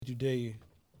today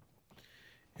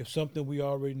is something we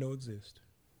already know exists.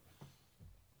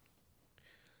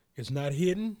 It's not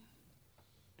hidden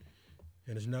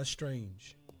and it's not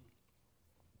strange.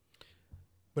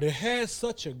 But it has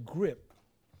such a grip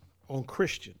on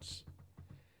Christians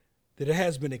that it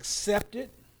has been accepted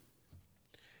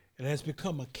and has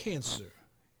become a cancer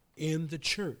in the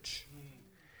church.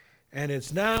 And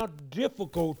it's now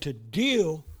difficult to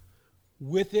deal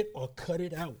with it or cut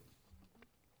it out.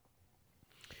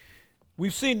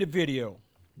 We've seen the video.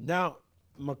 Now,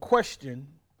 my question,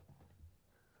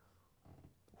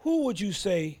 who would you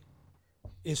say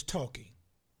is talking?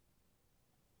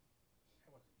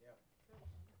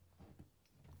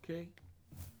 Okay.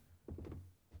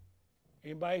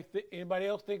 Anybody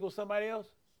else think it was somebody else?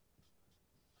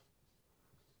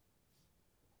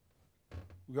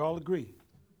 We all agree.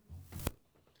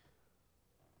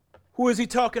 Who is he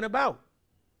talking about?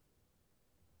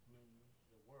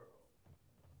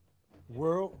 The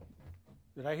world.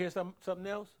 Did I hear something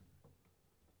else?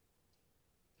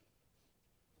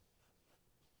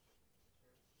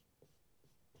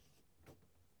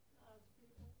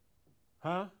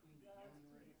 Huh?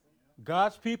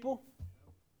 God's people?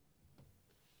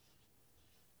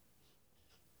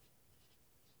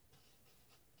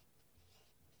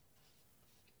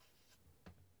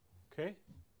 Okay.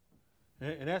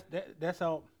 And that's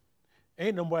how,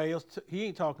 ain't nobody else, he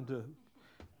ain't talking to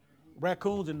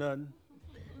raccoons or nothing.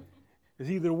 It's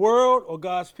either the world or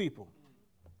God's people.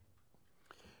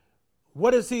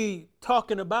 What is he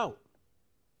talking about?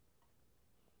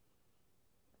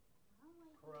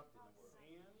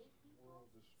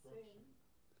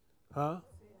 Huh?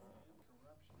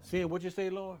 Sin, what'd you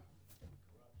say, Lord?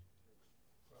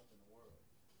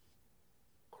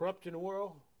 Corrupting the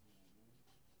world?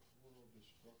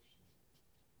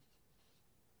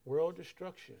 World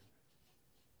destruction.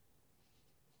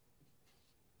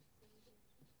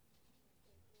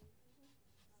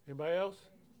 Anybody else?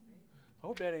 I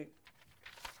hope that ain't.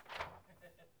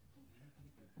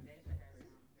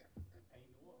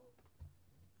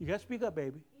 You got to speak up,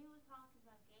 baby. You were talking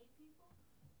about gay people?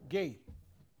 Gay.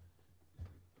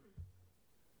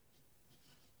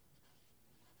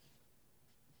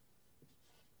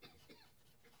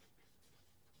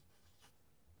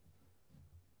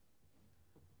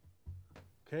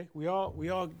 Okay, we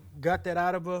all got that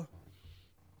out of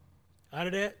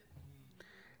that.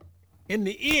 In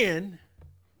the end,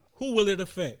 who will it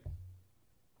affect?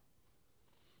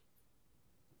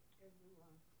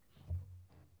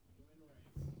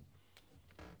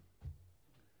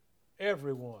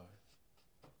 Everyone.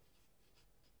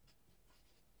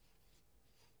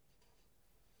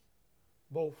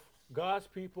 Both God's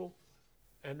people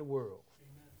and the world.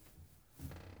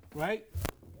 Right?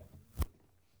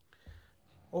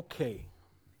 Okay.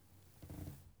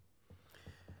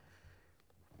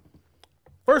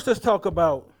 First, let's talk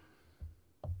about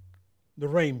the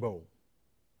rainbow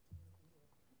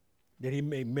that he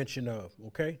made mention of,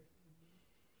 okay?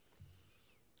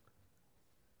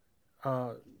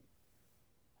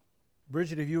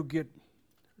 Bridget, if you'll get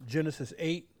Genesis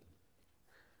 8,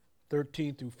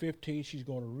 13 through 15, she's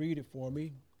going to read it for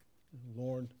me.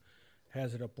 Lauren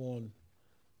has it up on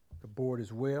the board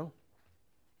as well.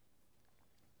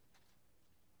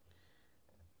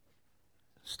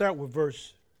 Start with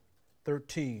verse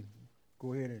 13.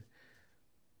 Go ahead and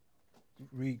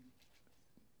read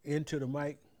into the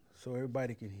mic so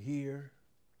everybody can hear.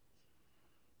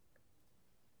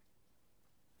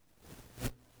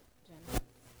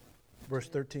 Verse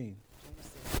 13.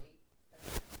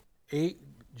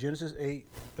 Genesis 8,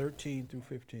 13 through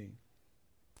 15.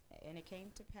 And it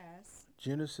came to pass.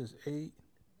 Genesis 8,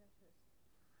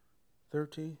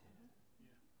 13?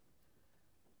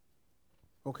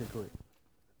 Okay, go ahead.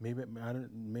 Maybe I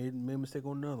made a mistake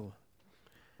on another one.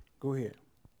 Go ahead.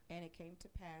 And it came to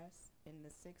pass in the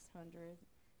 601st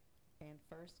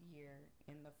year,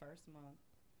 in the first month,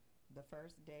 the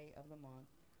first day of the month,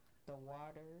 the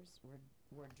waters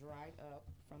were dried up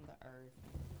from the earth,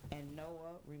 and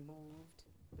Noah removed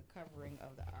the covering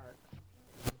of the ark.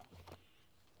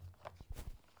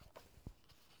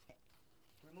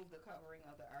 Removed the covering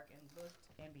of the ark and looked,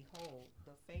 and behold,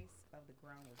 the face of the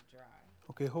ground was dry.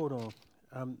 Okay, hold on.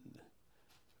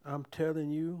 I'm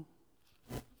telling you,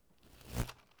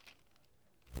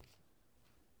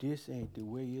 this ain't the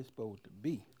way it's supposed to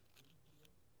be.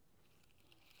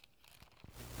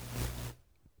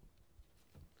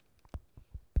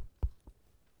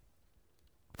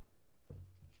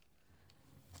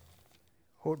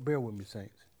 Bear with me,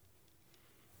 saints.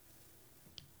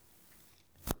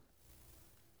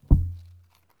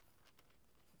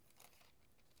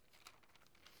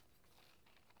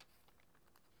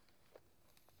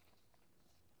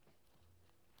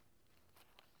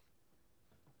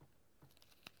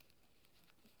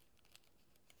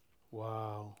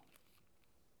 Wow.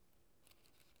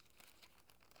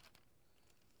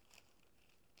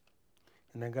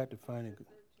 And I got to find it.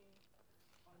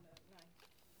 On the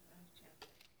ninth chapter.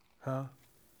 Huh?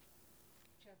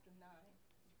 Chapter 9,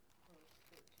 verse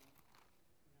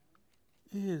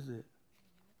 13. Is it?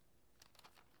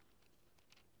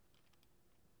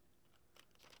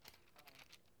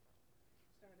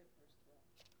 Start at verse 12.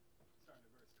 Start at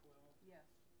verse 12. Yes.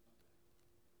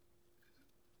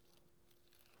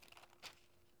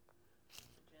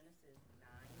 Genesis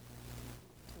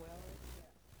 9:12.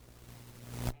 Yes.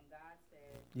 And God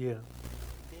said, Yeah.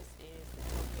 "This is the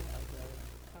token of the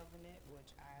covenant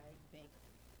which I make."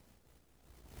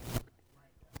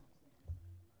 Mike, that's what I'm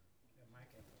saying. Yeah,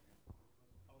 Mike ain't working.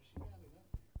 Oh, she got it up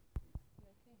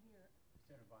there. I can't hear it.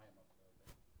 Turn the volume up a little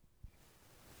bit.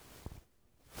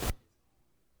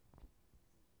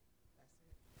 That's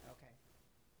it. Okay.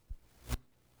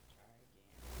 Try again.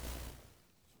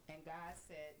 And God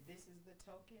said, "This is the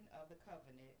token of the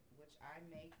covenant which I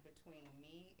make between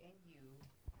me and you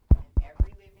and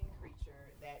every living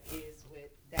creature that is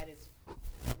with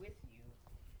you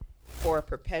for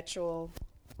perpetual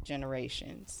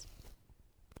generations.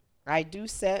 I do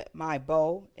set my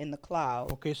bow in the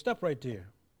cloud." Okay, stop right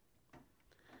there.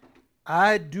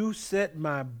 I do set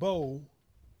my bow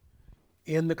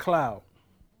in the cloud.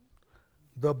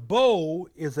 The bow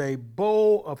is a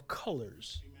bow of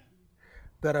colors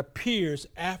that appears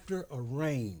after a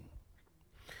rain.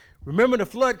 Remember, the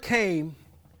flood came,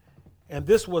 and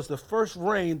this was the first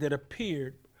rain that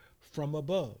appeared from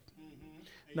above.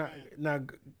 Now,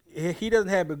 he doesn't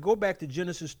have it. Go back to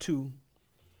Genesis 2.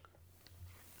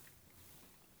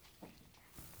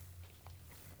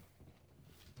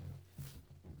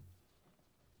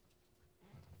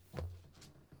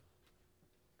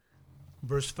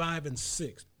 Verse 5 and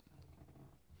 6.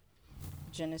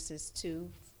 Genesis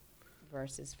 2,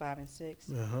 verses 5 and 6.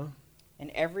 Uh-huh.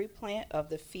 And every plant of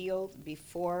the field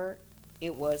before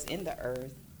it was in the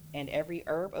earth, and every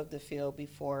herb of the field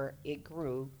before it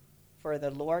grew, for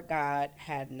the Lord God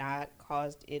had not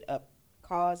caused it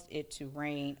to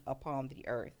rain upon the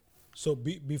earth. So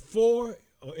before,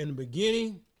 or in the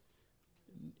beginning,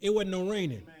 it wasn't no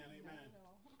raining.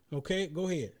 Okay, go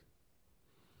ahead.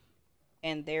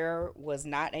 And there was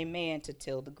not a man to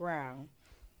till the ground,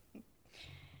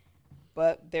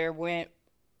 but there went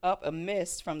up a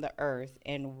mist from the earth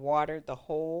and watered the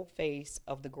whole face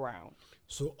of the ground.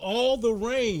 So all the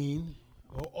rain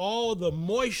or all the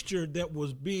moisture that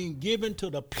was being given to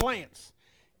the plants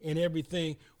and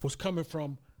everything was coming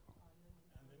from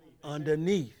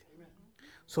underneath.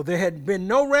 So there had been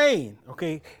no rain.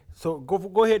 Okay, so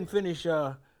go ahead and finish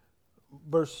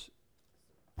verse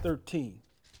 13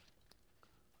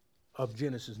 of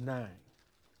Genesis 9.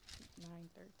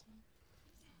 9:13.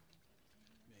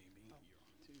 Maybe you're on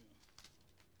 2.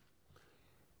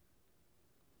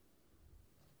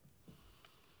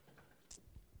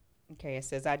 Okay, it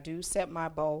says, I do set my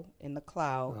bow in the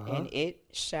cloud, and it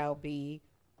shall be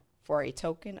for a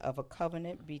token of a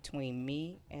covenant between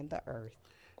me and the earth.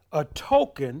 A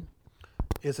token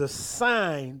is a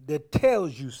sign that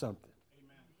tells you something.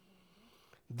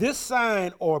 This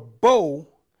sign or bow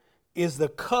is the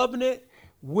covenant,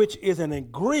 which is an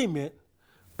agreement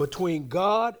between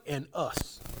God and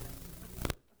us.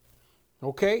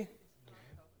 Okay?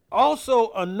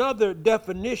 Also, another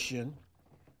definition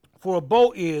for a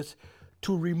bow is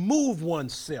to remove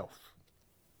oneself.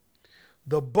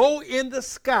 The bow in the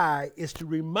sky is to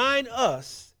remind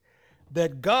us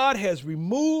that God has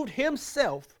removed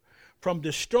himself from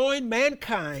destroying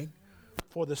mankind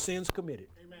for the sins committed.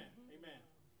 Amen. Amen.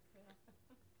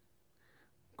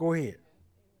 Go ahead.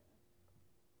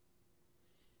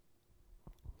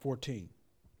 14.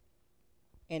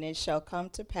 And it shall come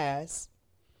to pass,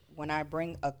 when I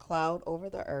bring a cloud over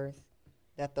the earth,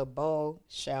 that the bow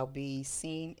shall be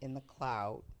seen in the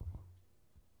cloud.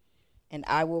 And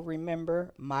I will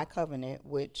remember my covenant,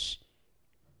 which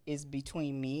is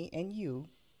between me and you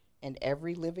and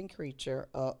every living creature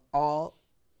of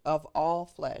all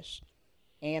flesh,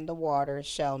 and the waters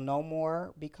shall no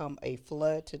more become a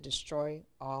flood to destroy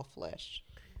all flesh.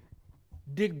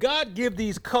 Did God give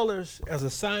these colors as a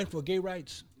sign for gay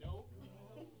rights? No.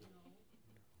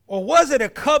 Or was it a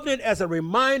covenant as a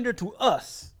reminder to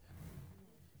us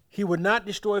he would not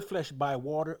destroy flesh by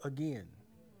water again?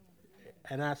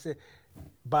 And I said,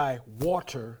 by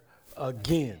water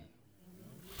again.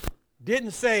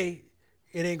 Didn't say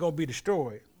it ain't going to be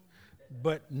destroyed,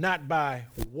 but not by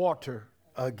water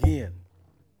again.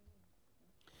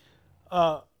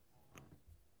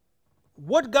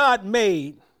 What God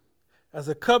made as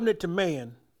a covenant to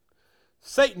man,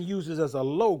 Satan uses as a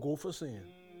logo for sin.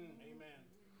 Amen.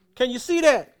 Can you see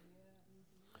that?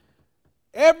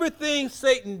 Everything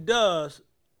Satan does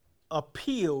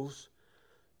appeals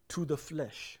to the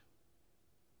flesh.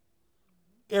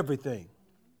 Everything.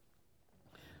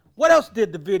 What else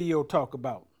did the video talk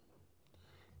about?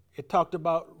 It talked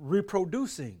about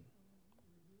reproducing.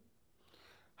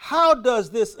 How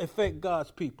does this affect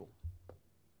God's people?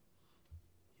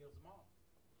 Kills them all.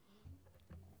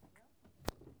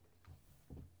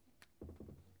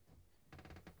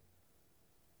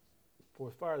 For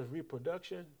as far as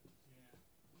reproduction,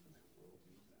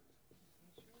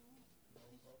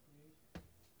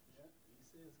 Yeah, he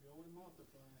says go and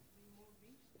multiply.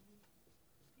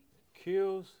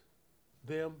 kills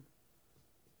them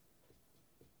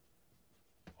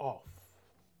off.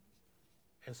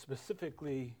 And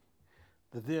specifically,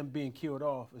 the them being killed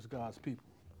off is God's people.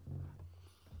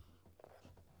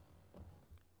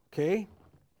 Okay?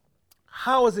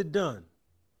 How is it done?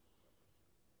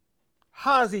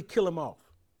 How does he kill them off?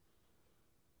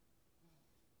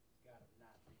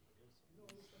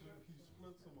 He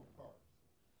splits them apart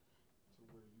to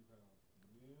where you have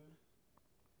men and men,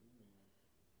 women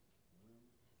and women.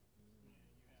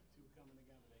 You have two coming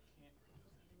together that can't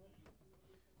produce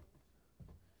anything.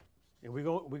 And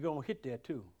we're gonna hit that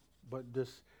too. But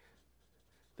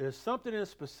there's something in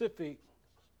specific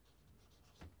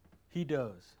he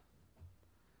does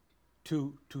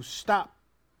to stop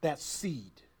that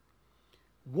seed.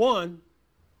 One,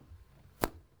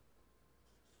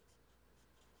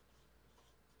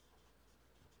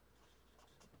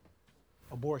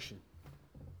 abortion.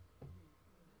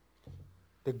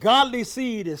 The godly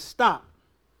seed is stopped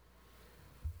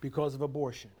because of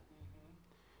abortion.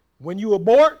 When you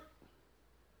abort,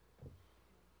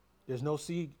 there's no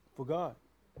seed for God.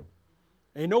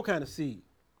 Ain't no kind of seed.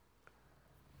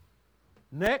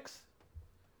 Next,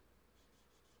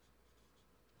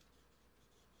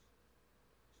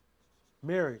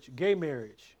 marriage, gay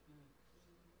marriage.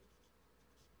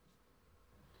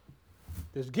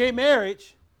 There's gay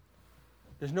marriage,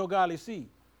 there's no godly seed.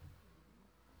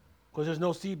 Because there's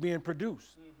no seed being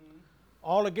produced.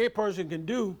 All a gay person can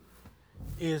do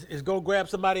is go grab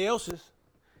somebody else's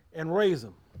and raise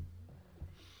them.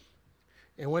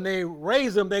 And when they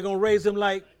raise them, they're going to raise them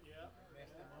like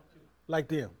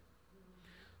them.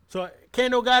 So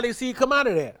can't no godly seed come out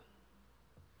of that.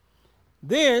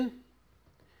 Then,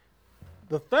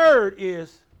 the third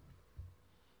is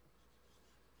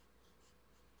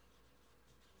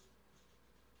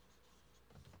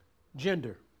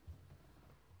gender.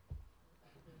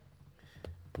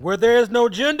 Where there is no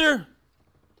gender,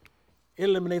 it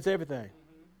eliminates everything.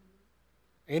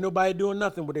 Ain't nobody doing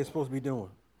nothing what they're supposed to be doing.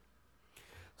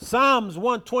 Psalms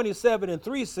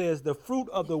 127:3 says, the fruit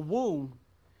of the womb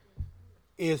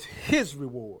is his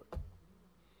reward.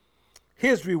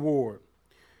 His reward.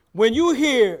 When you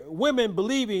hear women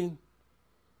believing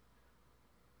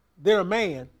they're a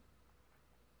man,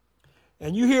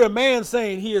 and you hear a man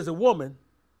saying he is a woman,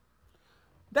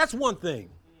 that's one thing.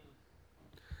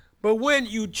 But when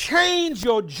you change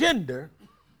your gender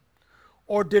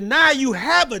or deny you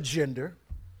have a gender,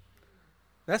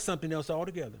 that's something else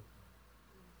altogether.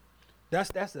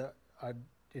 That's a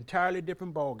entirely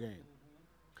different ball game.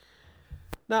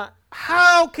 Now,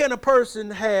 how can a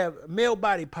person have male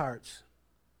body parts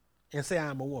and say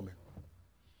I'm a woman?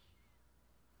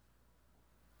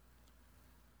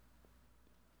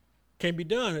 Can't be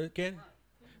done, can it?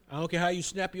 I don't care how you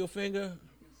snap your finger,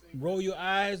 roll your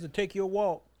eyes, or take your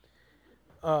walk.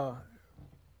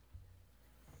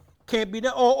 Can't be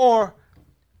done. Or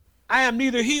I am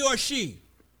neither he or she.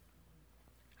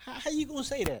 How you going to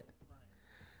say that?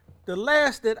 The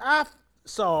last that I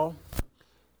saw,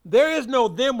 there is no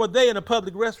them or they in a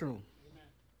public restroom.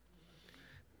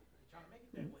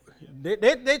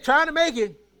 They're trying to make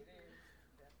it.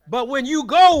 But when you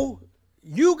go,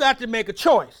 you got to make a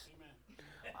choice.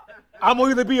 I'm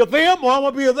going to either be a them or I'm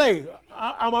going to be a they.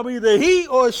 I'm going to be either he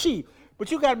or a she.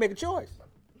 But you got to make a choice.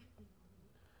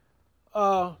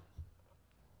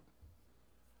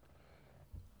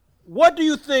 What do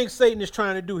you think Satan is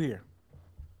trying to do here?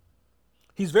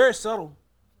 He's very subtle.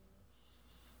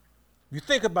 You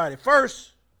think about it.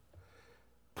 First,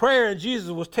 prayer in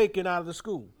Jesus was taken out of the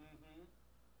school.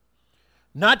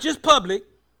 Not just public,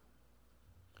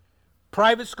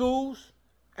 private schools,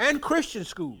 and Christian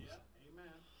schools.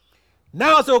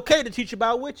 Now it's okay to teach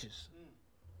about witches.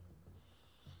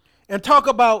 And talk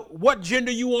about what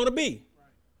gender you want to be.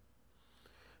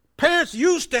 Parents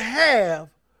used to have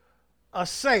a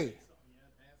say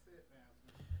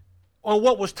on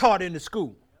what was taught in the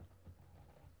school.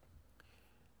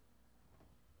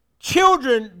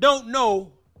 Children don't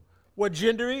know what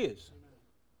gender is,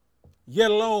 yet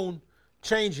alone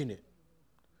changing it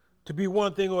to be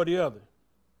one thing or the other.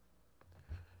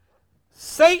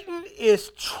 Satan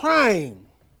is trying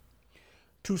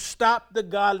to stop the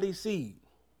godly seed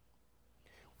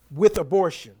with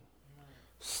abortion.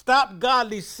 Stop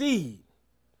godly seed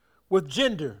with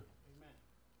gender. Amen.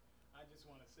 I just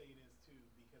want to say this too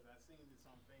because I seen this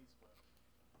on Facebook.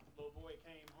 Little boy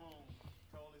came home,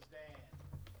 told his dad,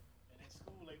 and at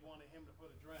school they wanted him to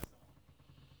put a dress on.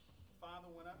 Father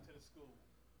went up to the school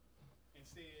and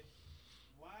said,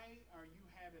 "Why are you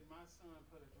having my son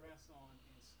put a dress on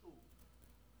in school?"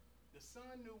 The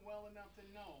son knew well enough to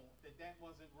know that that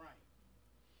wasn't right.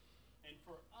 And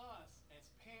for us as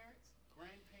parents,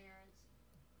 grandparents,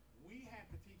 we have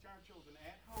to teach our children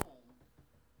at home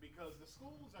because the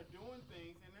schools are doing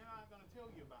things and they're not going to tell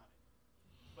you about it.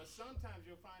 But sometimes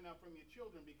you'll find out from your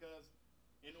children because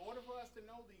in order for us to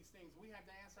know these things, we have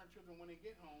to ask our children when they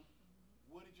get home,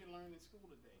 what did you learn in school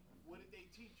today? What did they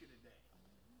teach you today?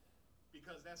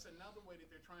 Because that's another way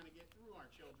that they're trying to get through our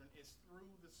children is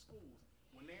through the schools.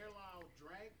 When they allow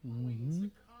drag queens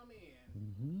to come in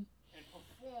and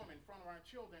perform in front of our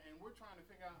children, and we're trying to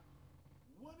figure out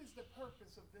what is the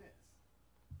purpose of this?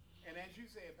 And as you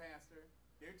said, Pastor,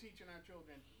 they're teaching our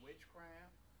children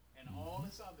witchcraft and all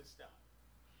this other stuff.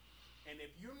 And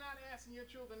if you're not asking your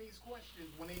children these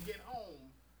questions when they get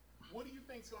home, what do you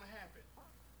think is going to happen?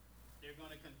 They're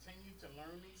going to continue to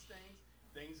learn these things.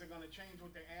 Things are going to change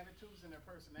with their attitudes and their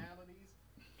personalities.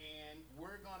 And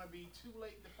we're going to be too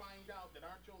late to find out that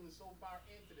our children are so far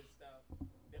into this stuff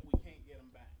that we can't get them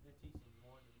back. They're teaching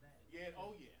more than that. Yeah,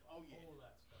 oh yeah, oh yeah. All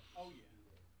that stuff. Oh yeah.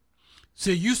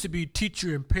 See, it used to be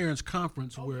teacher and parents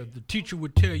conference where the teacher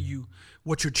would tell you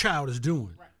what your child is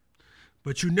doing. Right.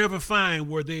 But you never find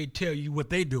where they tell you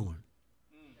what they're doing.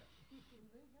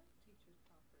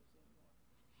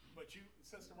 But you,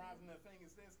 Sister Rosin, the thing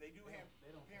is this, they do have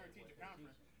parent-teacher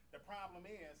conference. The problem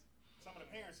is some of the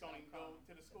parents don't even go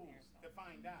to the schools to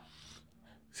find out.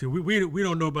 See, we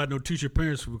don't know about no teacher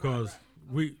parents because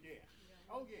we. Yeah.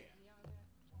 Oh yeah.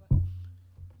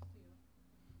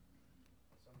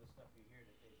 Some of the stuff you hear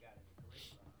that they've got in the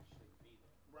curriculum shouldn't be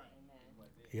there. Right.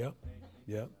 Yep.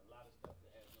 Yep. A lot of stuff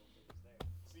that has no business there.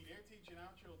 See, they're teaching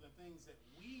our children things that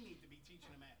we need to be teaching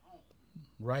them at home.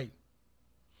 Right.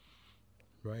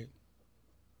 Right.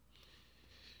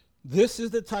 This is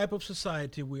the type of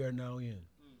society we are now in.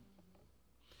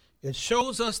 It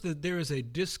shows us that there is a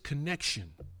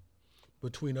disconnection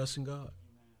between us and God.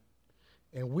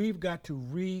 And we've got to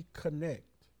reconnect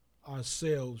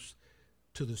ourselves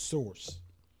to the source.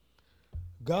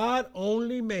 God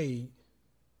only made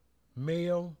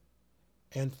male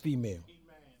and female.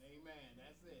 Amen.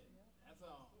 That's it.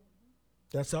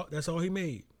 That's all. That's all he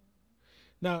made.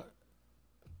 Now,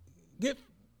 get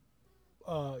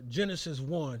Genesis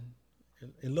 1,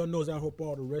 and Lord knows I hope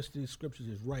all the rest of these scriptures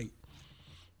is right.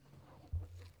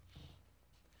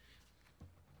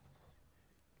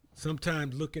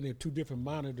 Sometimes looking at two different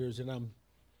monitors and I'm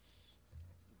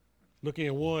looking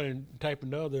at one and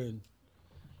typing the other,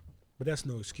 but that's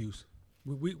no excuse.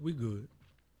 We good.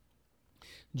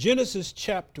 Genesis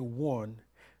chapter 1,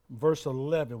 verse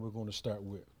 11 we're going to start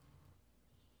with.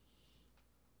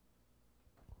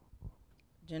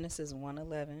 Genesis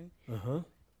 1:11. Uh-huh.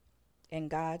 And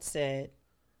God said,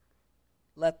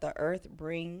 "Let the earth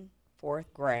bring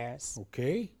forth grass,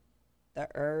 Okay. the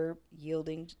herb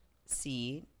yielding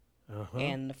seed, Uh-huh.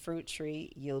 and the fruit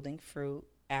tree yielding fruit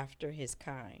after his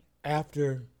kind.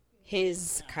 After,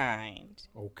 His kind,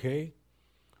 okay.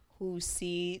 whose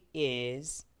seed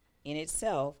is in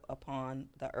itself upon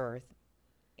the earth."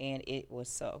 And it was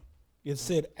so. It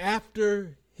said,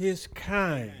 after his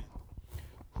kind,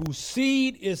 whose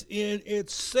seed is in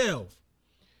itself.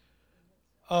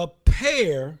 A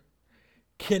pear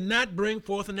cannot bring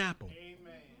forth an apple,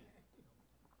 Amen.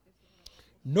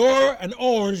 nor an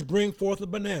orange bring forth a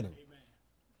banana.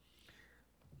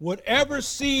 Whatever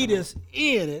seed is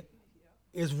in it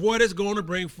is what it's going to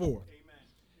bring forth. Amen.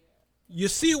 You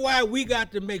see why we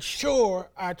got to make sure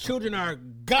our children are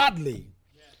godly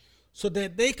so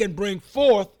that they can bring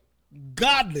forth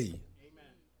godly.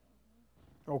 Amen.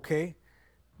 Okay.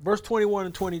 Verse 21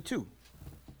 and 22.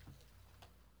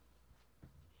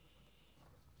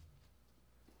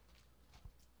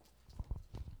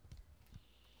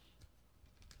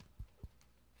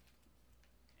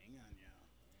 Hang on, y'all.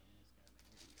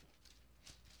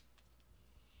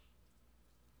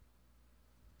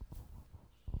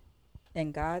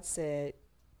 And God said,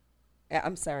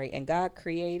 and God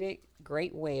created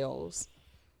great whales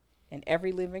and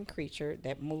every living creature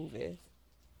that moveth,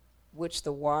 which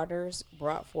the waters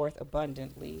brought forth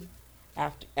abundantly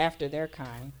after their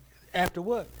kind. After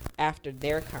what? After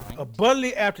their kind.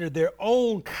 Abundantly after their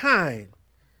own kind.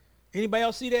 Anybody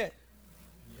else see that?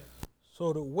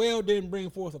 So the well didn't bring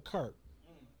forth a cart.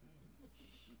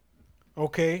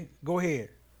 Okay, go ahead.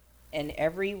 And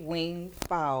every winged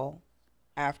fowl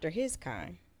after his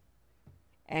kind.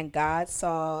 And God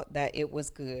saw that it was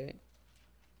good.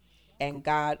 And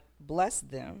God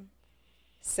blessed them,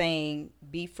 saying,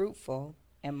 Be fruitful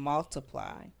and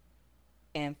multiply,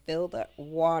 and fill the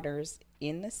waters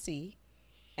in the sea,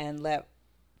 and let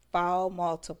fowl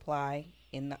multiply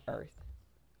in the earth.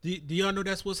 Do y'all know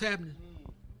that's what's happening?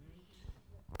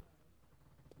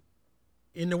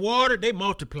 In the water, they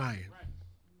multiplying.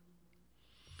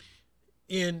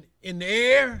 In the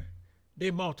air,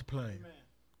 they multiplying.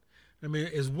 I mean,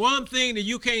 it's one thing that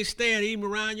you can't stand even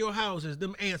around your house is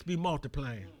them ants be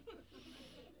multiplying.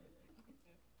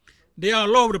 They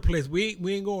all over the place. We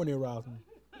ain't going there, Roslyn.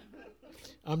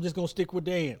 I'm just gonna stick with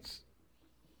the ants.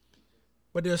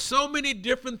 But there's so many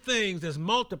different things that's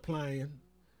multiplying,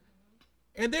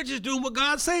 and they're just doing what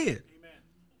God said. Amen.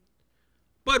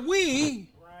 But we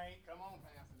Right. Come on,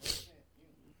 Pastor.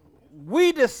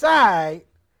 we decide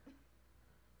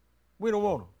we don't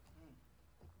want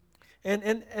them.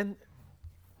 And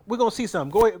we're gonna see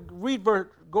something. Go ahead,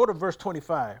 go to verse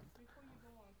 25. Before you go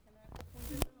on, can I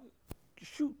point it out?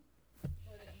 Shoot.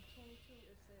 But in 22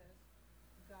 it says,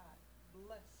 God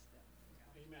blessed them.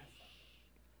 Amen.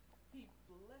 He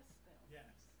blessed them. Yes.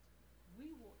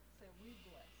 We will say we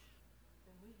blessed,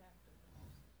 then we have to bless.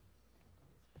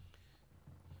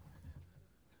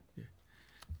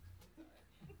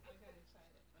 I got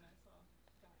excited when I saw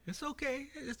God. It's okay.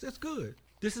 That's good.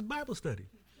 This is Bible study.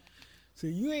 See,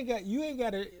 you ain't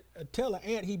got to tell an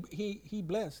ant he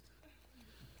blessed.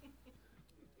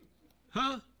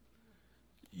 Huh?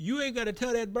 You ain't got to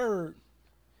tell that bird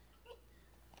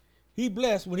he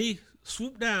blessed when he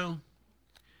swoop down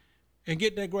and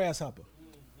get that grasshopper.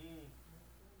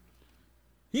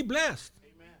 He blessed.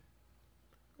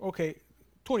 Amen. Okay,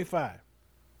 25.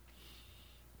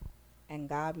 And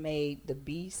God made the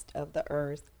beast of the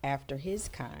earth after his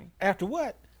kind. After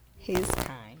what? His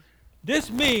kind.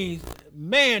 This means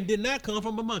man did not come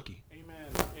from a monkey.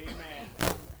 Amen.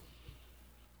 Amen.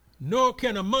 Nor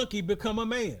can a monkey become a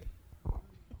man.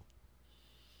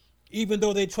 Even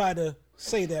though they try to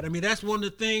say that. I mean, that's one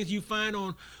of the things you find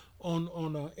on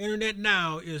the internet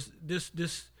now is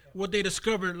this what they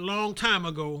discovered a long time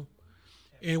ago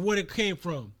and what it came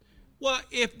from. Well,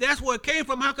 if that's where it came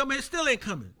from, how come it still ain't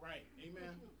coming? Right. Amen.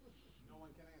 No one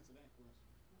can answer that question.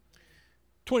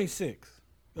 26.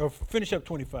 Or finish up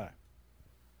 25.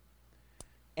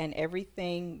 And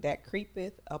everything that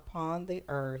creepeth upon the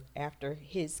earth after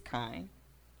his kind.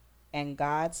 And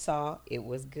God saw it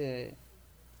was good.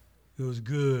 It was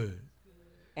good.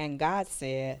 And God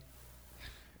said,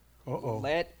 Uh-oh.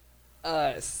 Let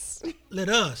us Let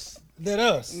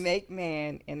us. make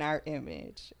man in our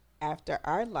image, after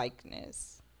our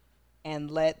likeness,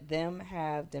 and let them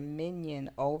have dominion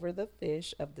over the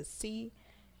fish of the sea,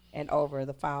 and over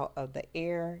the fowl of the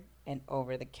air, and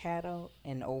over the cattle,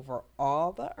 and over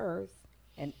all the earth,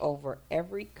 and over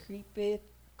every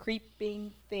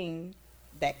creeping thing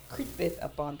that creepeth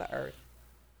upon the earth.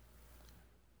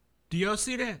 Do y'all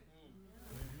see that?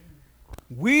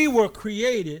 We were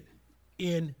created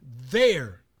in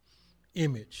their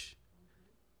image,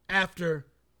 after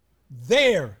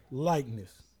their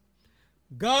likeness.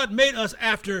 God made us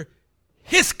after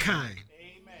his kind.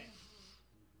 Amen.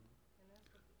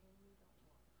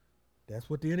 That's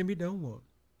what the enemy don't want.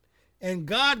 And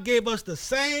God gave us the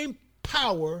same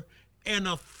power and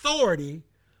authority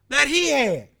that he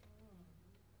had.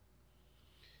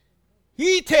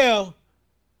 He tell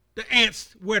the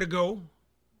ants where to go.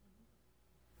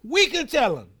 We can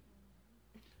tell them.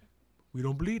 We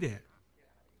don't believe that.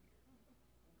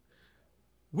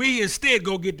 We instead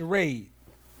go get the raid.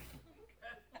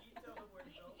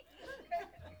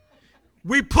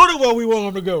 We put it where we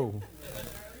want them to go.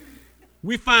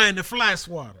 We find the fly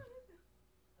swatter.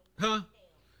 Huh?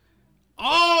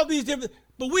 All these different,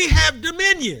 but we have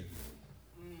dominion.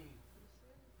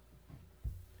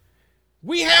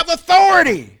 We have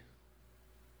authority.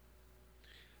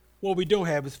 What we don't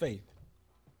have is faith.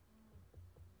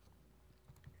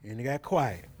 And they got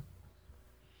quiet.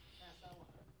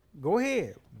 Go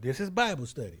ahead. This is Bible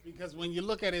study. Because when you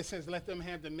look at it, it says, let them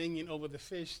have dominion over the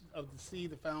fish of the sea,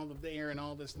 the fowl of the air, and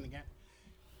all this and that.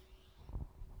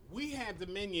 We have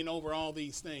dominion over all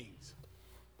these things.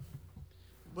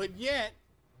 But yet,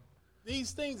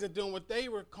 these things are doing what they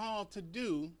were called to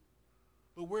do,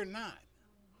 but we're not.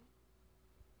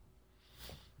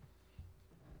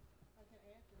 I can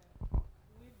add to that.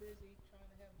 We're busy trying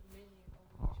to have dominion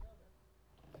over each other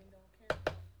and don't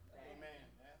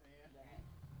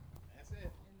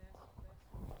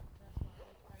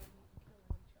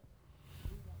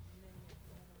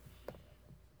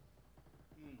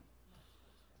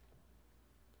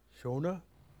Sure enough.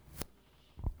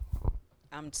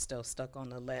 I'm still stuck on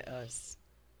the let us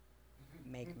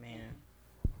make man.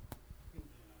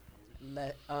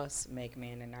 Let us make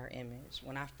man in our image.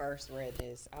 When I first read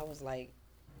this, I was like,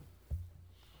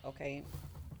 okay,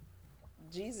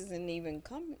 Jesus didn't even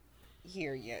come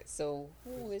here yet. So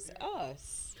who is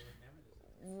us?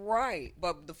 Right.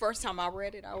 But the first time I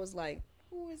read it, I was like,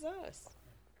 who is us?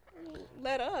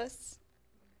 Let us.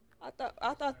 I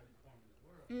thought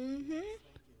mm-hmm.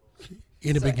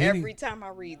 In the So beginning, every time I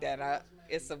read that,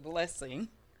 it's a blessing.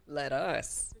 Let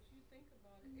us. But you think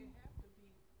about it, it have to be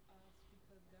us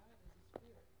because God is a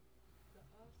spirit. The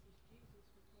us is Jesus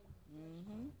who came in flesh,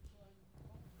 Mm-hmm. blood, and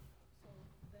bone. So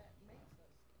that makes us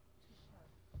two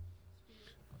parts,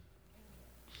 spirit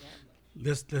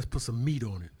and flesh. let's put some meat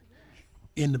on it.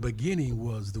 In the beginning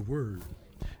was the Word,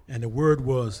 and the Word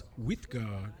was with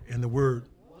God, and the Word.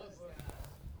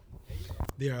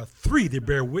 There are three that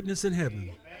bear witness in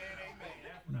heaven: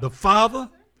 the Father,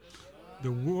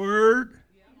 the Word,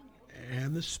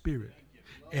 and the Spirit.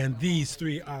 And these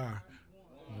three are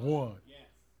one.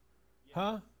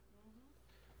 Huh?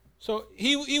 So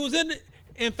he was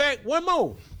in fact, one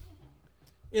more.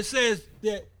 It says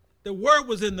that the Word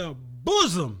was in the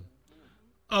bosom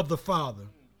of the Father,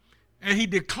 and he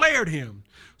declared him.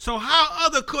 So how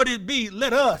other could it be,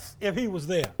 let us, if he was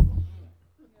there?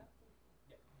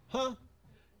 Huh?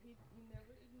 He never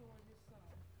ignored his son,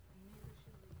 neither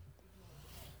should we ignore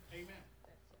the Father. Amen.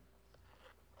 That's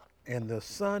it. And the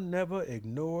Son never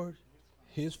ignored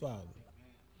his Father.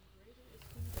 Greater is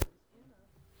he that is in us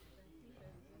than he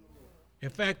that is in the world. In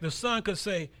fact, the Son could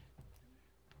say,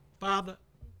 Father,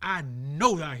 I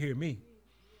know thou hear me.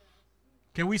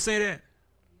 Can we say that?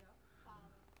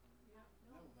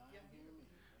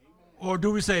 Or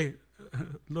do we say,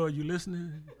 Lord, you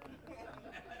listening?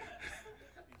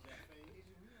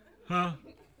 Huh?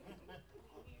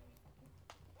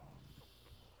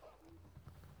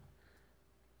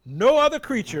 No other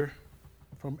creature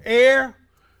from air,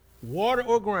 water,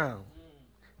 or ground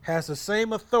has the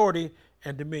same authority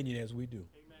and dominion as we do.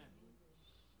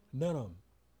 None of them.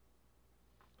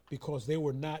 Because they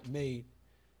were not made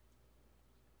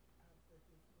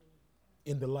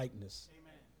in the likeness.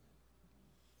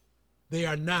 They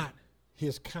are not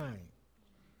his kind.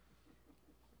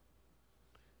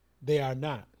 They are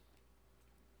not.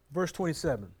 Verse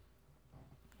 27.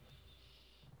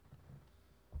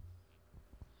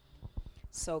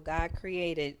 So God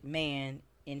created man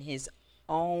in his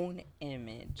own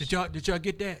image. Did y'all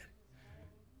get that?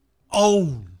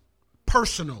 Own.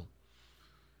 Personal.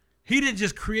 He didn't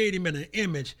just create him in an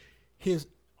image, his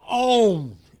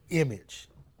own image.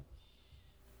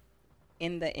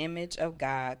 In the image of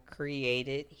God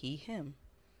created he him.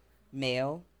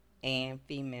 Male and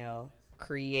female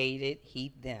created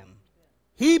he them.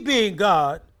 He, being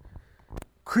God,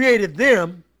 created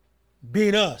them,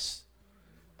 being us,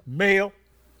 male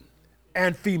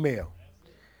and female.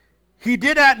 He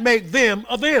did not make them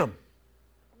a them.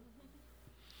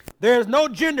 There is no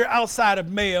gender outside of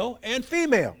male and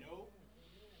female.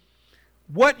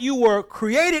 What you were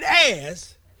created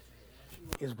as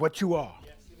is what you are.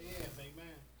 Yes, it is. Amen.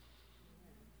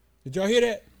 Did y'all hear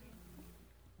that?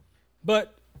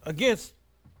 But against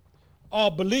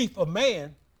all belief of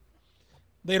man,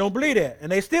 they don't believe that.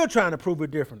 And they still trying to prove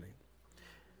it differently.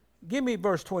 Give me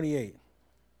verse 28.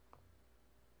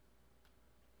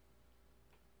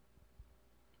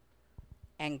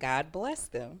 And God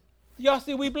blessed them. Y'all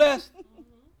see we blessed?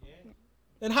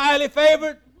 And highly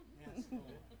favored?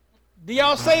 Do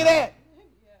y'all say that?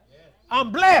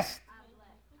 I'm blessed.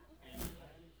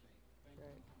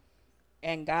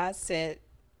 And God said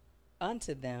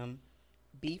unto them,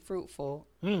 be fruitful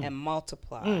and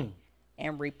multiply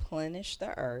and replenish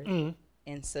the earth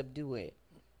and subdue it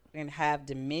and have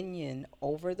dominion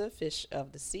over the fish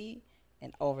of the sea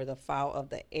and over the fowl of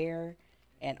the air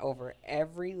and over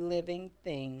every living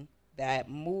thing that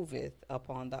moveth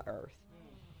upon the earth.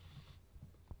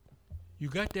 You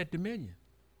got that dominion.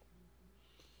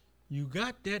 You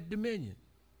got that dominion.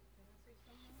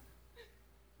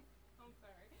 I'm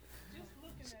sorry. Just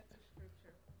looking at the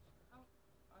scripture, I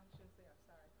shouldn't say I'm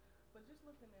sorry, but just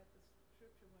looking at the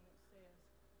scripture when it says,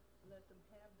 let them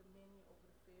have dominion over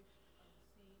the fish of the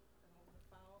sea and over the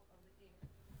fowl of the air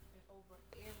and over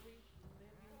every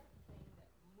living thing that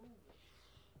moveth.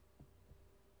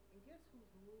 And guess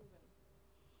who's moving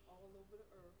all over the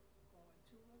earth, going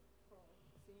to and fro,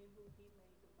 seeing who he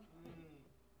made to move?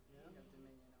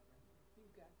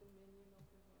 You've got dominion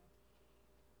over him.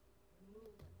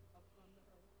 Moving upon the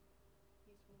earth.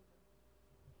 He's moving.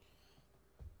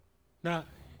 Now,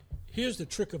 here's the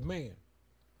trick of man.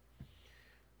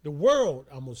 The world,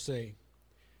 I'm going to say,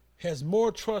 has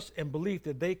more trust and belief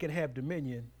that they can have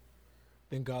dominion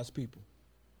than God's people.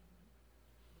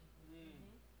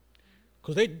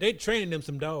 Because they training them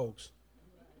some dogs.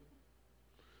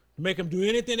 Make them do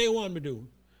anything they want them to do.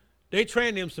 They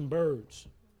train them some birds.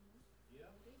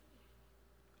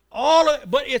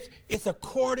 But it's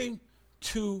according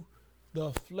to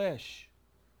the flesh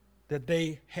that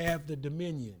they have the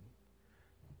dominion.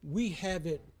 We have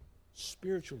it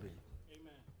spiritually.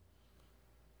 Amen.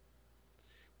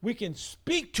 We can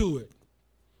speak to it.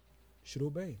 Should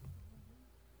obey.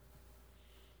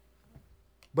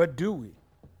 But do we?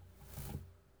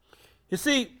 You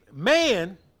see,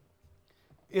 man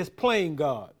is playing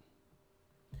God.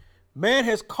 Man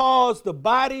has caused the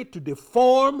body to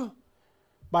deform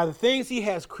by the things he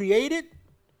has created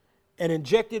and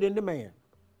injected into man.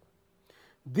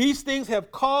 These things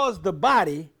have caused the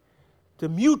body to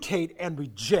mutate and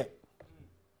reject.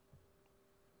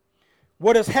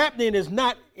 What is happening is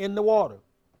not in the water.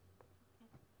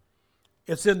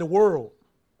 It's in the world.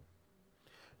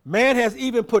 Man has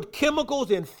even put chemicals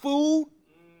in food,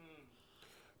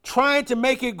 trying to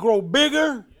make it grow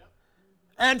bigger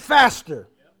and faster.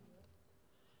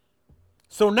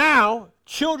 So now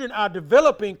children are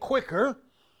developing quicker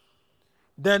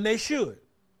than they should.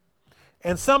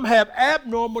 And some have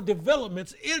abnormal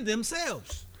developments in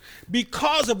themselves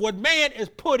because of what man is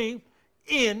putting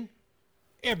in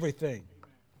everything.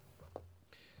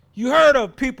 You heard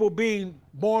of people being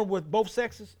born with both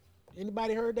sexes?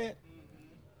 Anybody heard that?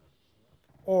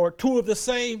 Or two of the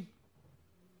same?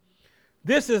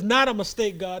 This is not a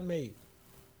mistake God made.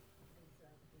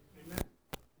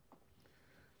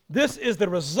 This is the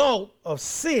result of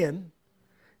sin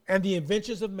and the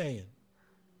inventions of man.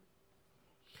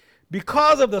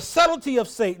 Because of the subtlety of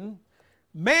Satan,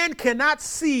 man cannot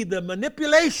see the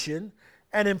manipulation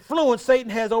and influence Satan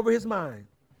has over his mind.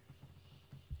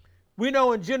 We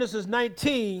know in Genesis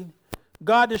 19,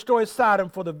 God destroyed Sodom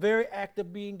for the very act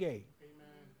of being gay.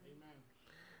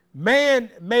 Man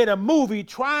made a movie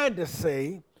trying to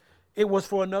say it was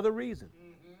for another reason.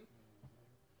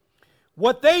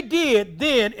 What they did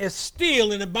then is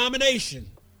still an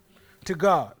abomination to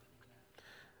God.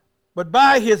 But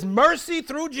by his mercy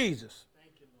through Jesus,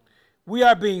 we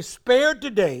are being spared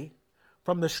today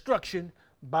from destruction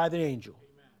by the angel.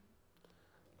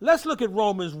 Let's look at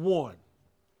Romans 1.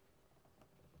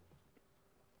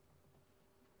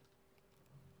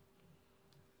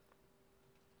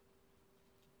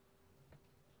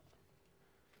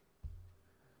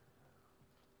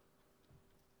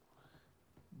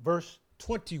 Verse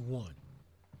 21.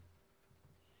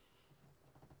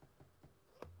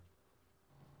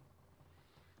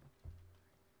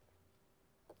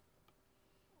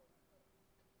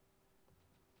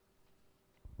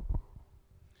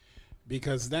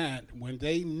 Because that, when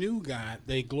they knew God,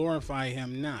 they glorify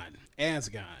him not as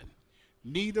God,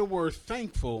 neither were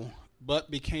thankful, but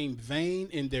became vain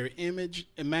in their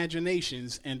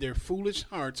imaginations, and their foolish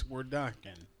hearts were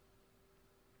darkened.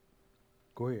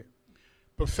 Go ahead.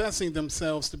 Professing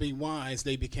themselves to be wise,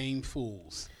 they became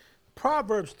fools.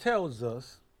 Proverbs tells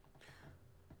us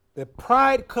that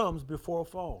pride comes before a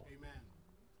fall. Amen.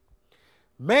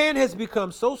 Man has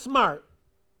become so smart,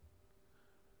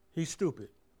 he's stupid.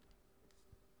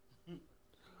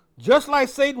 Just like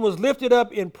Satan was lifted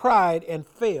up in pride and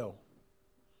fell,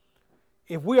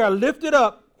 if we are lifted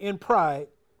up in pride,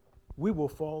 we will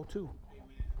fall too. Amen.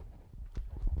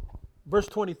 Verse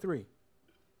 23.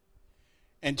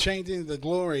 And changing the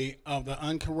glory of the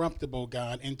uncorruptible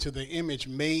God into the image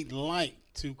made like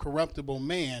to corruptible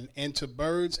man, and to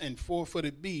birds and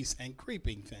four-footed beasts and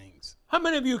creeping things. How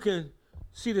many of you can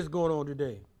see this going on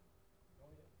today?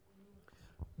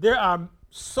 There are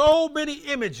so many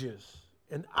images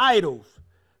and idols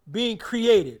being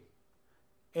created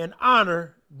and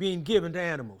honor being given to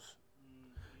animals.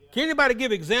 Can anybody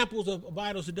give examples of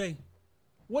idols today?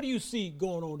 What do you see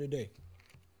going on today?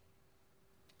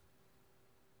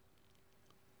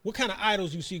 What kind of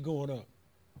idols you see going up?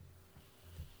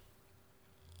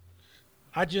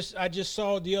 I just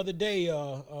saw the other day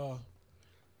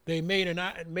they made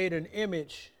an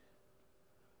image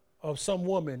of some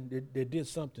woman that did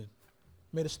something,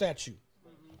 made a statue.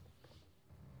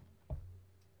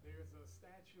 There's a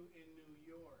statue in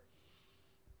New York.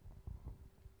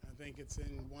 I think it's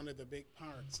in one of the big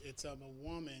parks. It's of a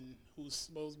woman who's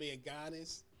supposed to be a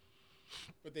goddess,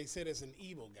 but they said it's an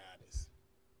evil goddess.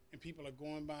 And people are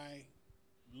going by,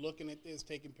 looking at this,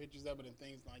 taking pictures of it and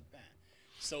things like that.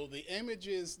 So the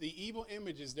images, the evil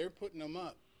images, they're putting them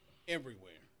up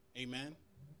everywhere. Amen?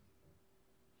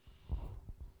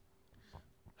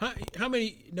 How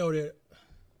many know that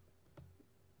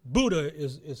Buddha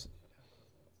is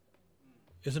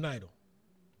is an idol.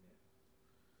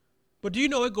 But do you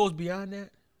know it goes beyond that?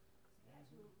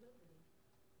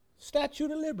 Statue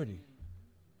of Liberty.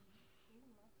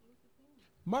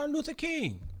 Martin Luther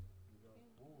King.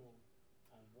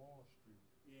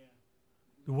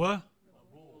 The what?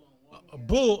 A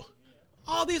bull.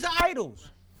 All these are idols.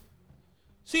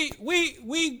 See,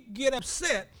 we get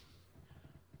upset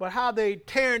by how they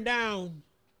tearing down,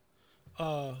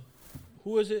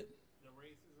 who is it? The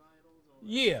racist idols? Or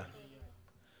Yeah.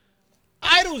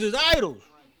 Idols is idols.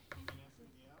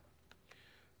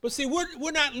 But see,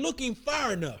 we're not looking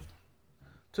far enough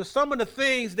to some of the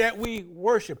things that we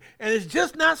worship. And it's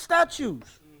just not statues.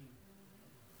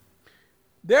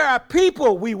 There are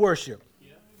people we worship.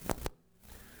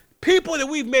 People that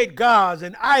we've made gods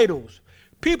and idols.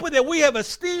 People that we have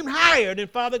esteemed higher than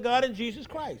Father God and Jesus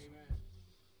Christ.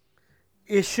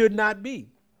 It should not be.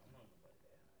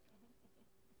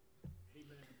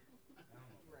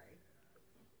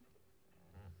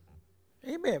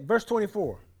 Amen. Verse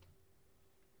 24.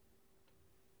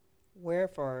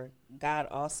 Wherefore God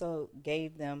also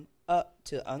gave them up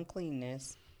to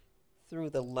uncleanness through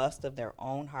the lust of their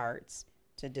own hearts,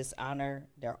 to dishonor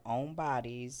their own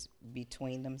bodies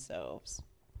between themselves.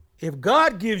 If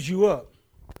God gives you up,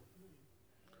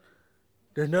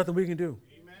 there's nothing we can do.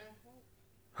 Amen.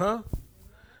 Huh?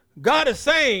 God is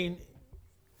saying,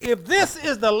 if this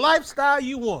is the lifestyle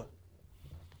you want,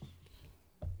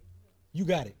 you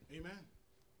got it. Amen.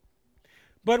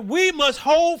 But we must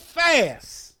hold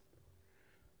fast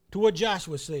to what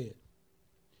Joshua said.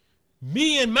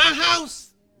 Me and my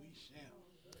house, We shall.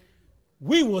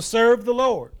 we will serve the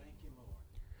Lord. Thank you, Lord.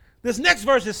 This next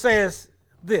verse it says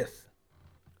this.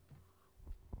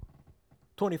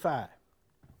 25.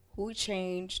 Who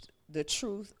changed the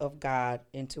truth of God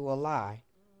into a lie,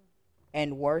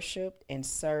 and worshiped and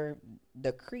served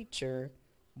the creature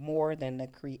more than the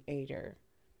Creator,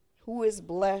 who is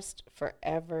blessed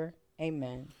forever.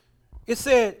 Amen. It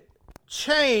said,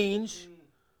 change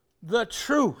the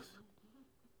truth.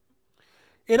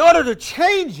 In order to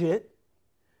change it,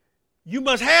 you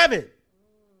must have it.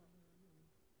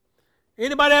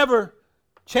 Anybody ever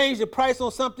change the price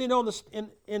on something on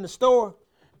in the store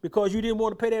because you didn't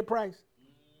want to pay that price?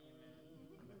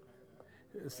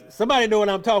 Somebody know what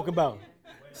I'm talking about.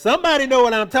 Somebody know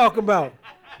what I'm talking about.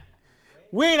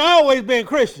 We ain't always been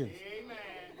Christians. Amen.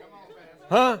 Come on,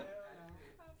 Pastor. Huh?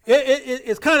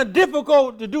 It's kind of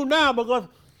difficult to do now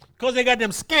because they got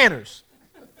them scanners.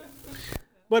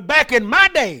 But back in my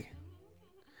day,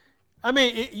 I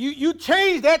mean, you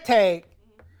changed that tag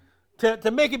to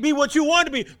make it be what you wanted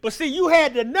to be. But see, you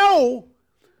had to know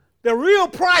the real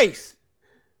price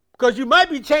because you might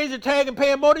be changing the tag and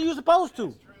paying more than you're supposed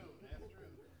to.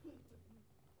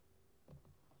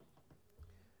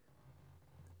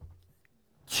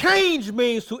 Change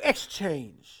means to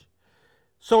exchange.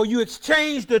 So you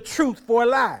exchange the truth for a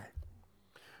lie.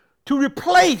 To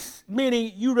replace,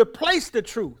 meaning you replace the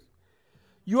truth.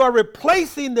 You are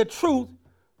replacing the truth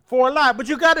for a lie. But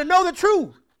you got to know the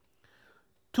truth.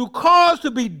 To cause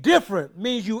to be different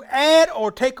means you add or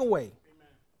take away. Amen.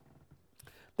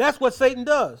 That's what Satan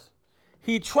does.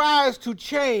 He tries to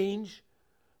change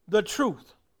the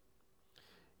truth.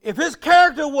 If his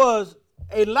character was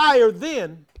a liar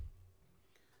then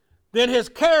his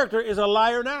character is a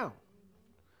liar now.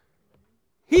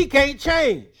 He can't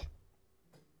change.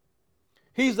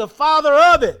 He's the father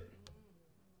of it.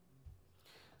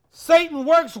 Satan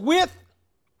works with,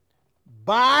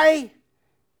 by,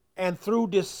 and through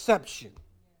deception.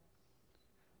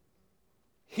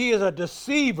 He is a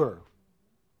deceiver.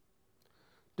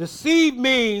 Deceive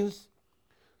means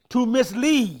to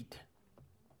mislead.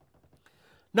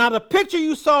 Now, the picture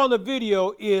you saw in the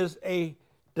video is a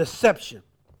deception.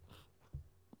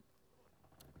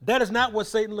 That is not what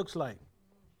Satan looks like.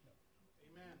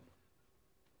 Amen.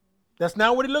 That's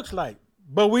not what he looks like.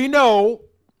 But we know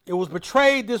it was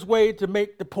portrayed this way to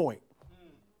make the point.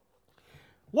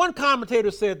 One commentator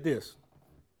said this: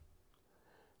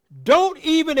 don't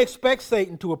even expect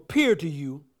Satan to appear to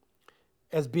you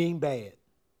as being bad.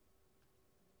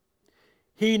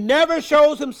 He never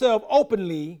shows himself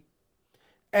openly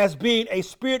as being a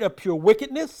spirit of pure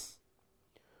wickedness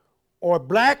or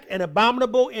black and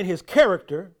abominable in his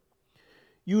character.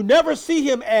 You never see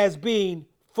him as being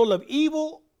full of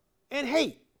evil and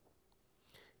hate.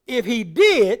 If he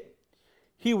did,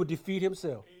 he would defeat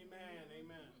himself. Amen.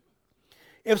 Amen.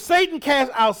 If Satan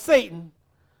cast out Satan,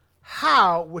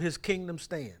 how would his kingdom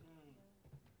stand?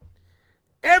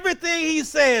 Everything he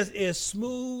says is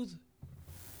smooth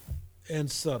and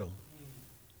subtle.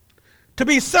 To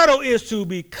be subtle is to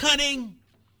be cunning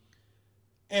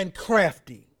and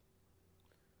crafty.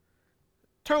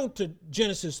 turn to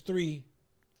Genesis 3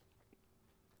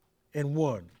 and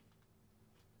 1.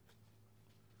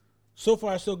 So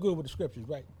far, so good with the scriptures,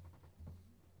 right?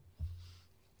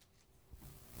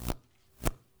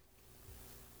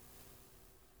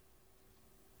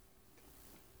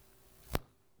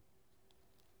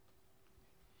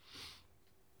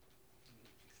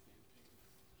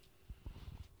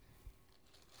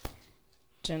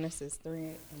 Genesis 3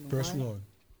 and Verse 1. 1.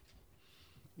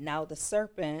 Now the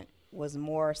serpent was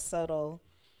more subtle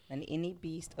than any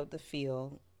beast of the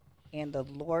field, and the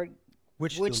Lord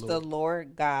which the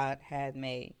Lord God had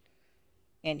made.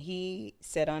 And he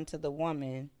said unto the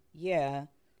woman, Yeah,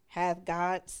 hath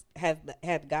God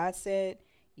said,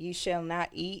 Ye shall not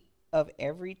eat of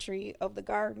every tree of the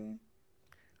garden?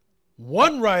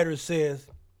 One writer says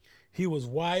he was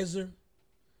wiser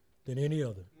than any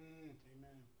other. Amen.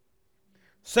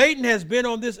 Satan has been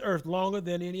on this earth longer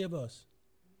than any of us.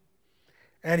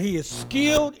 And he is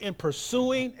skilled in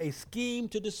pursuing a scheme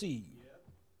to deceive.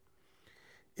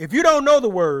 If you don't know the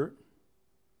word,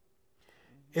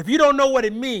 if you don't know what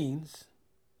it means,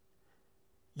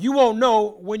 you won't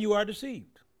know when you are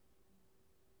deceived.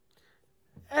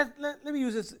 Let me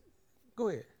use this. Go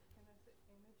ahead. Can I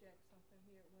interject something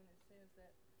here when it says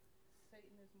that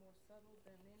Satan is more subtle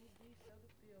than any beast of the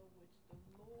field which the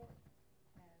Lord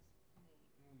has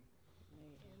made?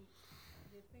 And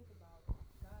you think about it,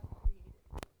 God created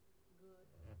good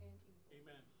and evil.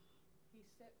 Amen. He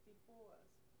set before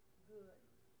us good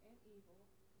and evil,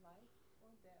 life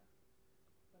or death.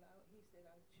 But he said,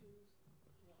 I choose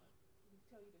one. He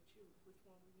tell you to choose. Which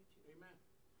one will you choose? Amen.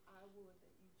 I would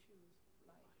that you choose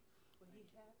life. But he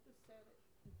had to set it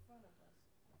in front of us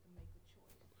to make a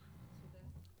choice. So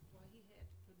that's why he had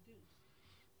to produce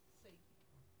Satan.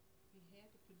 He had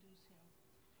to produce him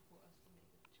for us to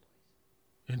make a choice.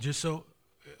 And just so,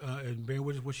 and bear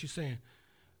with what she's saying,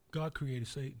 God created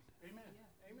Satan. Amen.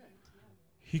 Yeah. Amen.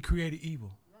 He created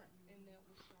evil And that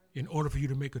was part of in order for you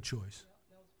to make a choice.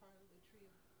 that was part of the tree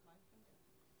of life and death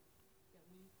that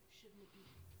we shouldn't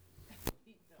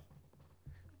eat them.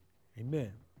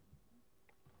 Amen.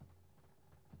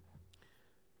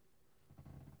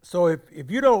 So if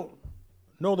you don't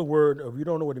know the word, or if you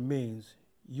don't know what it means,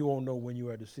 you won't know when you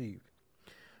are deceived.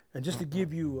 And just to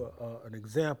give you an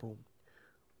example,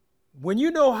 when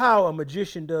you know how a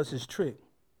magician does his trick,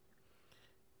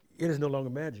 it is no longer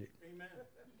magic. Amen.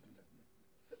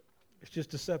 It's just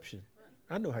deception.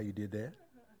 I know how you did that.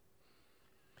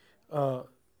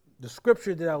 The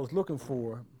scripture that I was looking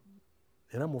for,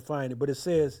 and I'm going to find it, but it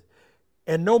says,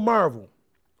 and no marvel,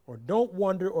 or don't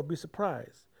wonder or be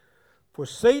surprised, for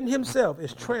Satan himself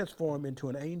is transformed into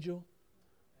an angel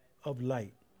of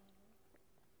light.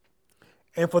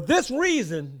 And for this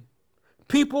reason,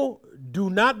 people do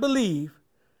not believe.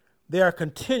 They are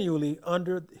continually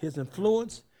under his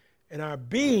influence and are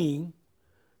being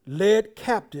led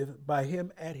captive by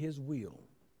him at his will.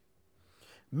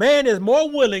 Man is more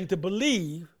willing to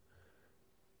believe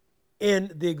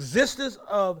in the existence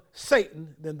of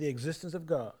Satan than the existence of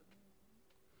God.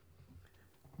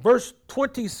 Verse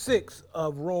 26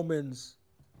 of Romans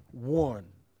 1.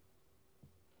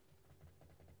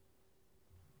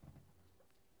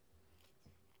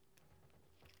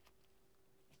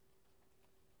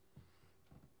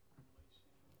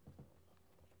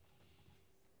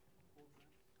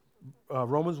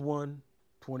 Romans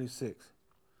 1:26.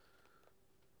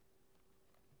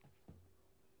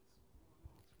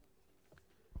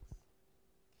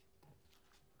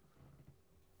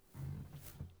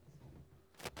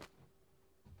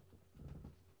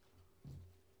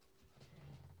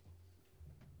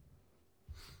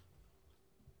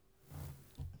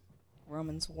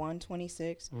 Romans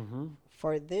 1:26.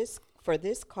 For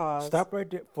this cause. Stop right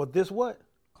there. For this what?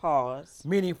 Cause.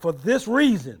 Meaning for this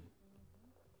reason.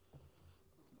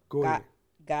 Go ahead.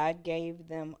 God gave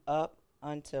them up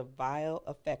unto vile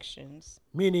affections.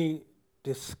 Meaning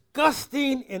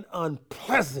disgusting and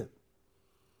unpleasant.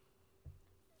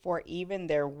 For even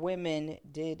their women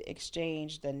did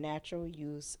exchange the natural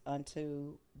use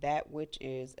unto that which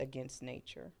is against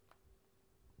nature.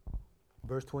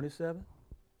 Verse 27.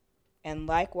 And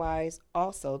likewise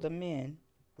also the men,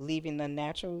 leaving the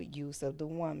natural use of the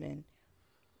woman,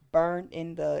 burned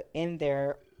in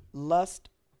their lust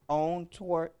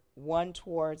one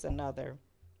towards another,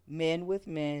 men with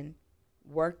men,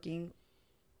 working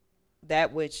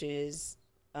that which is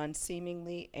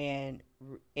unseemly, and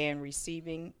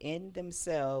receiving in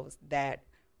themselves that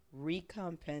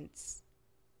recompense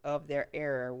of their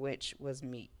error which was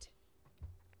meet.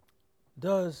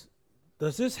 Does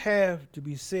this have to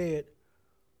be said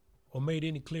or made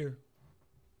any clearer?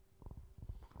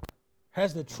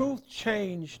 Has the truth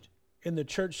changed in the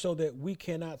church so that we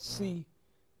cannot see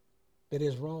that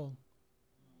it's wrong,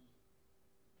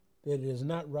 that it is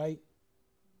not right.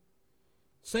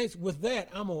 Saints, with that,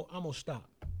 I'm gonna stop.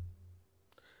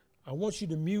 I want you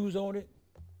to muse on it,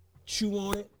 chew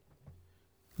on it.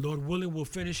 Lord willing, we'll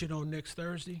finish it on next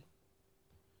Thursday.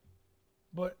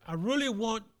 But I really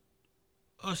want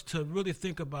us to really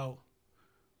think about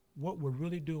what we're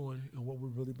really doing and what we're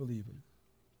really believing.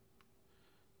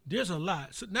 There's a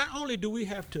lot. So not only do we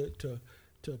have to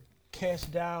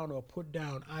cast down or put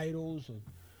down idols,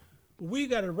 but we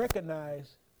got to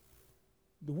recognize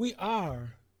that we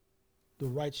are the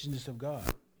righteousness of God.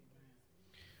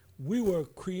 We were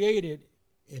created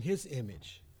in his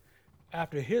image,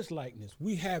 after his likeness.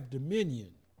 We have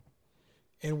dominion.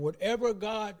 And whatever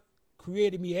God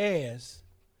created me as,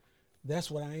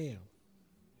 that's what I am.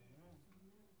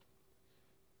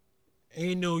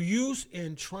 Ain't no use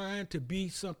in trying to be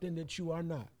something that you are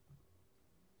not.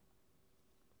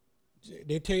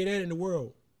 They tell you that in the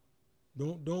world.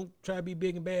 Don't try to be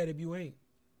big and bad if you ain't.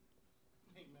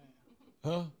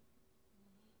 Huh?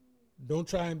 Don't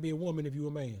try and be a woman if you're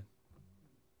a man.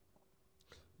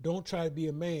 Don't try to be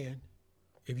a man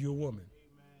if you're a woman.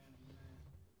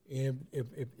 And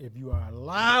if you are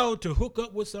allowed to hook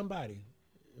up with somebody,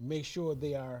 make sure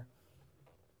they are,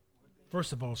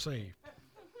 first of all, saved.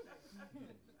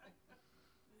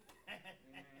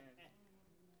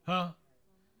 Huh?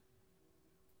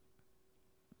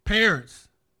 Parents,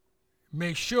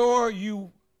 make sure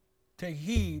you take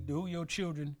heed to who your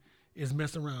children is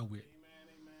messing around with.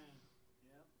 Amen.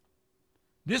 Yep.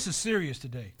 This is serious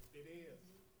today. It is.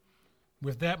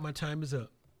 With that, my time is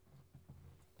up.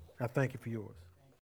 I thank you for yours.